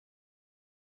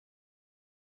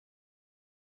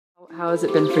How has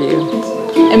it been for you?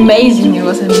 Amazing. It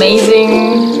was an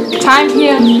amazing time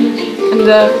here and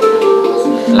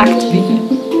luck to be here.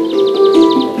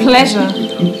 Pleasure.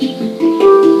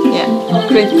 Yeah,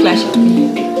 great pleasure to be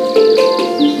here.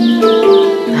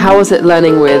 How was it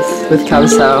learning with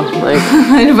Kabeção?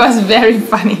 It was very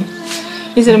funny.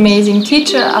 He's an amazing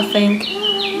teacher, I think,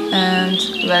 and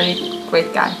very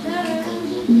great guy.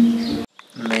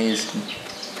 Amazing.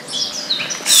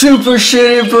 Super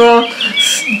shitty, bro.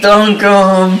 Don't go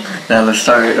home. Now let's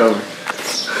start it over.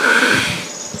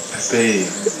 Babe.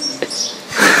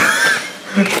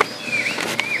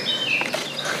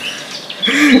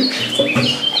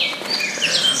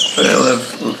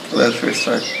 Let's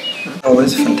restart.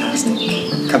 Always fantastic.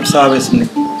 Kabeção is an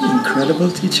incredible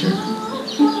teacher.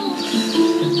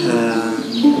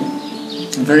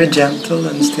 Very gentle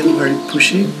and still very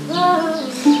pushy,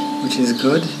 which is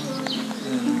good.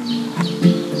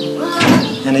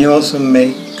 And he also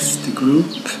makes the group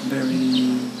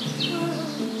very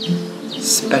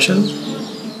special,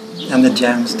 and the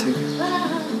jams too.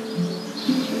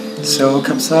 So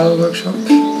Kabeção workshop,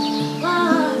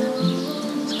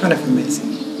 it's kind of amazing.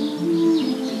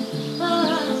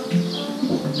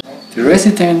 The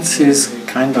residence is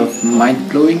kind of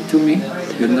mind-blowing to me.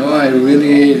 You know,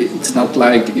 it's not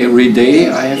like every day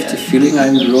I have the feeling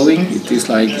I'm growing. It is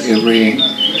like every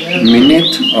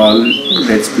minute, or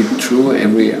let's be true,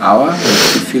 every hour, I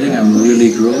have the feeling I'm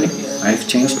really growing. I've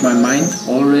changed my mind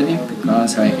already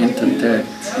because I entered the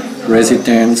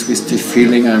residence with the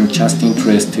feeling I'm just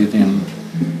interested in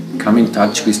coming in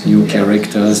touch with new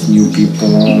characters, new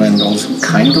people, and also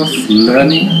kind of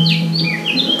learning.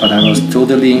 But I was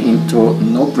totally into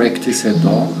no practice at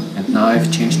all, and now I've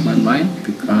changed my mind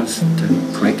because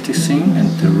the practicing and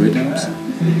the rhythms,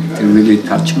 they really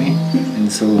touch me,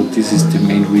 and so this is the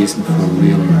main reason for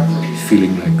real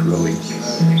feeling like growing.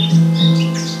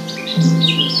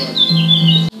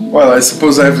 Well, I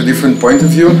suppose I have a different point of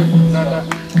view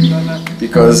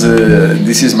because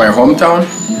this is my hometown,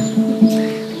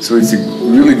 so it's a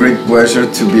really great pleasure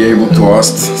to be able to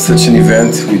host such an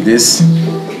event with this.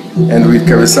 And with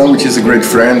Kabeção, which is a great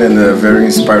friend and a very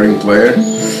inspiring player.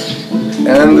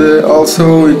 And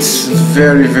also it's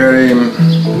very, very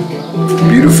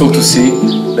beautiful to see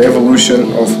the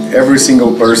evolution of every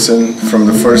single person from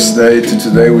the first day to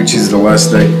today, which is the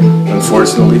last day,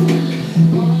 unfortunately.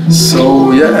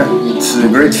 So yeah, it's a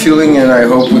great feeling, and I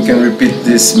hope we can repeat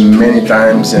this many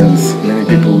times and many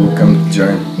people will come to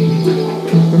join.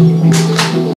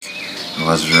 It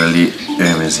was really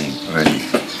amazing, really.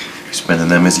 We spent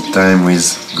an amazing time with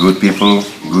good people,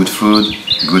 good food,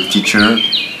 good teacher.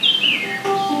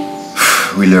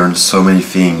 We learned so many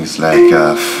things, like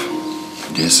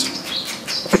this.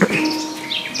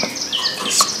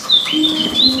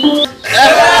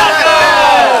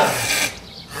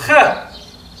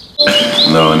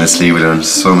 No, honestly, we learned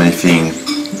so many things.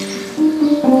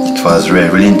 It was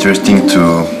really interesting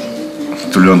to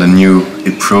learn a new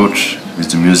approach with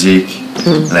the music,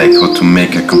 like how to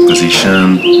make a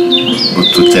composition, how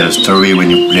to tell a story when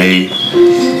you play.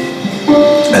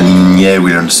 And yeah,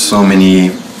 we learned so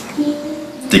many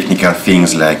technical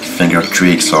things like finger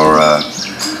tricks or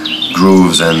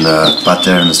grooves and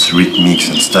patterns, rhythmics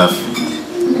and stuff.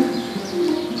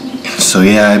 So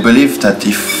yeah, I believe that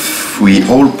if we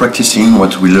all practicing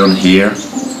what we learn here,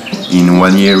 in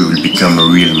 1 year we will become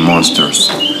real monsters,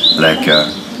 like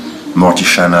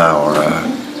Hannah or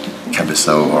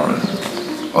Kabeção or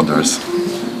others.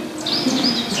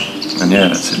 And yeah,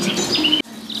 that's it.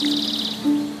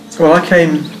 Well,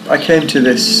 I came to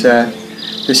this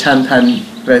Handpan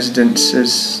residence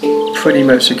as pretty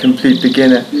much a complete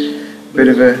beginner, bit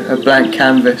of a blank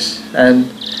canvas, and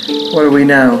what are we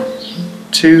now?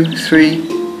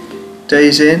 2-3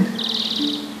 days in,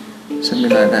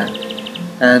 something like that,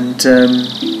 and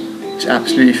it's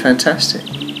absolutely fantastic.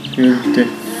 The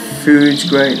food's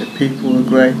great, the people are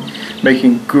great,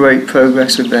 making great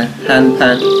progress with the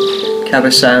Handpan.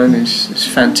 Kabeção is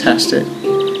fantastic.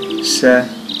 It's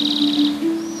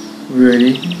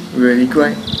really, really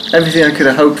great. Everything I could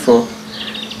have hoped for,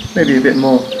 maybe a bit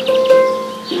more.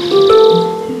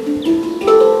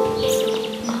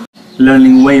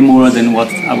 Learning way more than what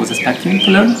I was expecting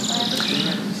to learn.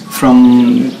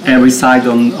 From every side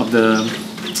of the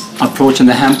approach in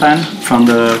the handpan, from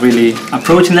the really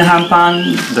approach in the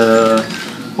handpan, the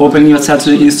opening yourself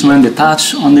to the instrument, the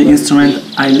touch on the instrument.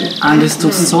 I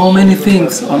understood so many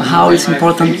things on how it's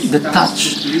important, the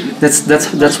touch.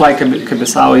 That's why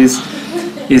Kabeção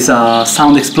is a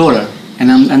sound explorer,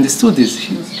 and I understood this.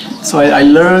 So I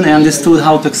learned and understood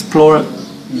how to explore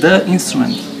the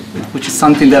instrument, which is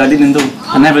something that I didn't do,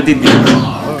 I never did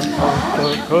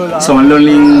before. So I'm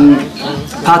learning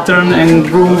pattern and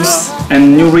grooves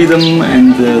and new rhythm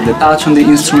and the touch on the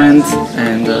instrument,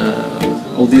 and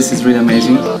all this is really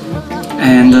amazing.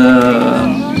 And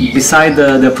beside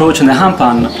the approach and the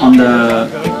handpan, on the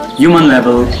human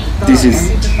level, this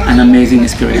is an amazing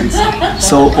experience.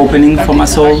 So opening for my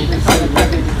soul.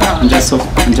 I'm just so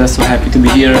happy to be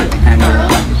here, and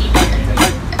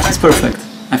it's perfect.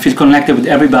 I feel connected with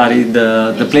everybody.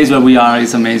 The place where we are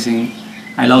is amazing.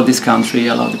 I love this country.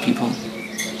 I love the people.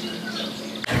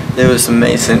 It was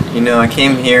amazing. You know, I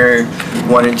came here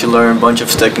wanting to learn a bunch of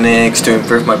techniques to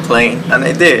improve my playing, and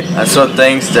I did. I saw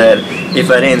things that if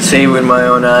I didn't see with my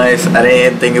own eyes, I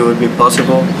didn't think it would be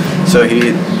possible. So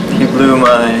he blew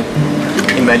my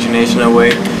imagination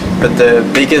away. But the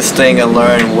biggest thing I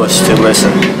learned was to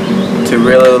listen. To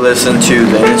really listen to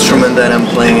the instrument that I'm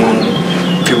playing,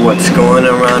 to what's going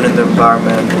around in the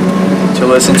environment, to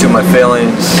listen to my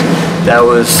feelings.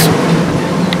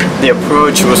 The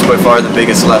approach was by far the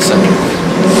biggest lesson.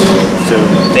 So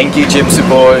thank you, Gypsy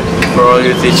Boy, for all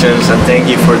your teachings, and thank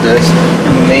you for this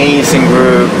amazing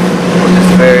group, for this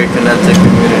very connected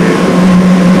community.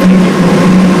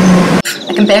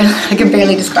 Thank you. I can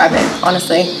barely describe it,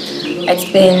 honestly. It's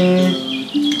been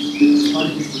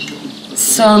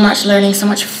so much learning, so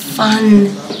much fun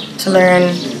to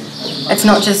learn. It's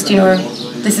not just, you know,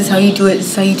 this is how you do it, this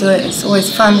is how you do it. It's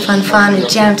always fun, fun, fun. We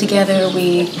jam together,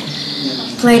 we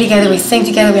play together, we sing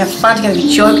together, we have fun together, we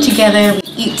joke together, we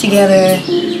eat together,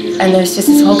 and there's just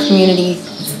this whole community,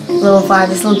 little vibe,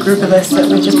 this little group of us that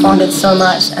we've just bonded so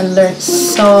much and learned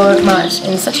so much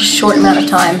in such a short amount of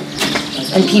time.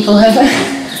 And people have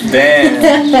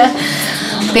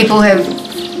people have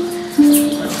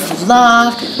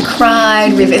laughed,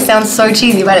 cried. It sounds so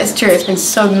cheesy, but it's true. It's been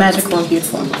so magical and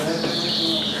beautiful.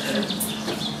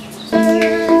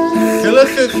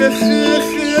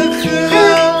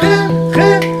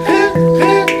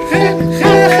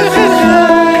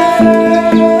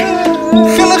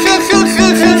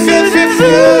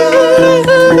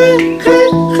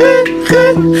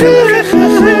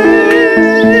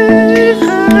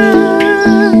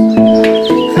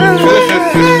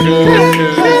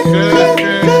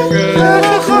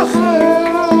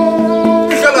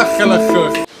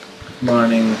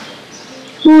 Morning.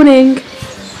 Morning.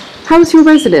 How's your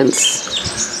residence?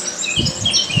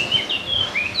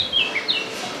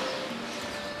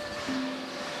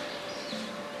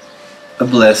 A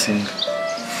blessing.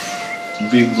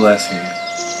 Big blessing.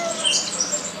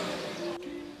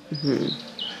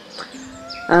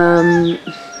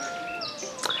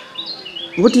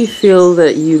 What do you feel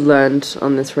that you learned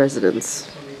on this residence?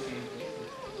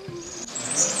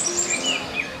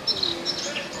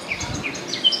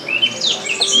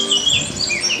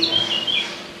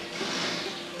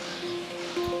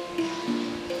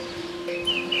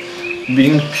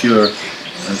 Being pure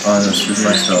and honest with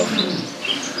myself,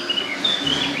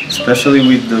 especially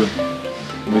with the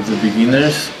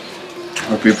beginners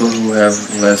or people who have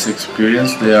less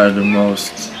experience. They are the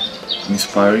most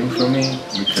inspiring for me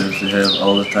because they have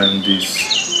all the time this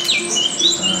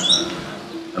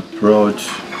approach,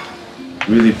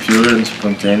 really pure and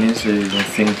spontaneous. They don't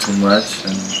think too much,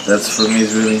 and that's for me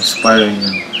is really inspiring.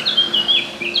 And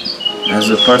as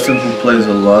a person who plays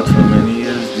a lot for many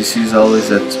years, this is always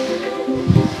that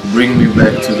bring me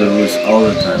back to the roots all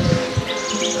the time.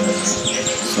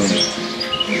 So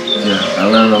yeah, I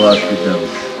learned a lot with them.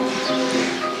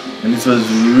 And it was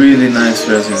really nice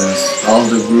residence. All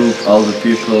the group, all the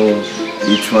people,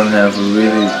 each one have a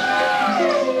really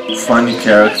funny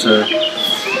character.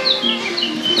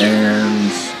 And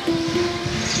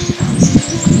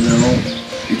you know,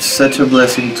 it's such a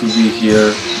blessing to be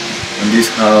here in this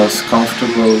house,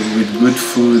 comfortable with good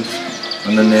food,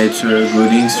 on the nature,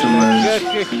 good instruments,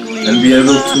 and be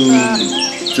able to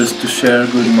just to share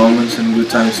good moments and good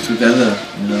times together,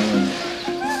 you know.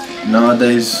 And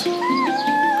nowadays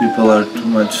people are too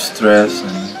much stress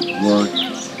and work,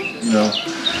 you know,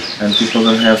 and people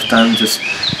don't have time just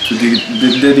to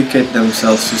dedicate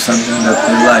themselves to something that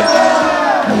they like.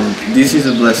 And this is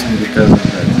a blessing because of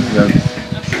that. We are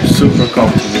super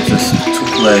comfortable just to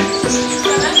play,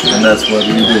 and that's what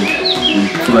we do, we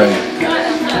play.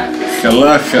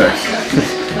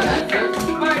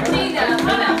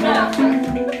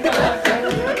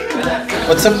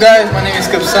 What's up guys, my name is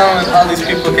Kabeção and all these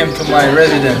people came to my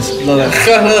residence,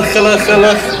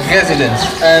 residence.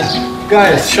 And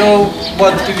guys, show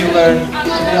what did you learn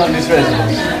on this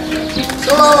residence?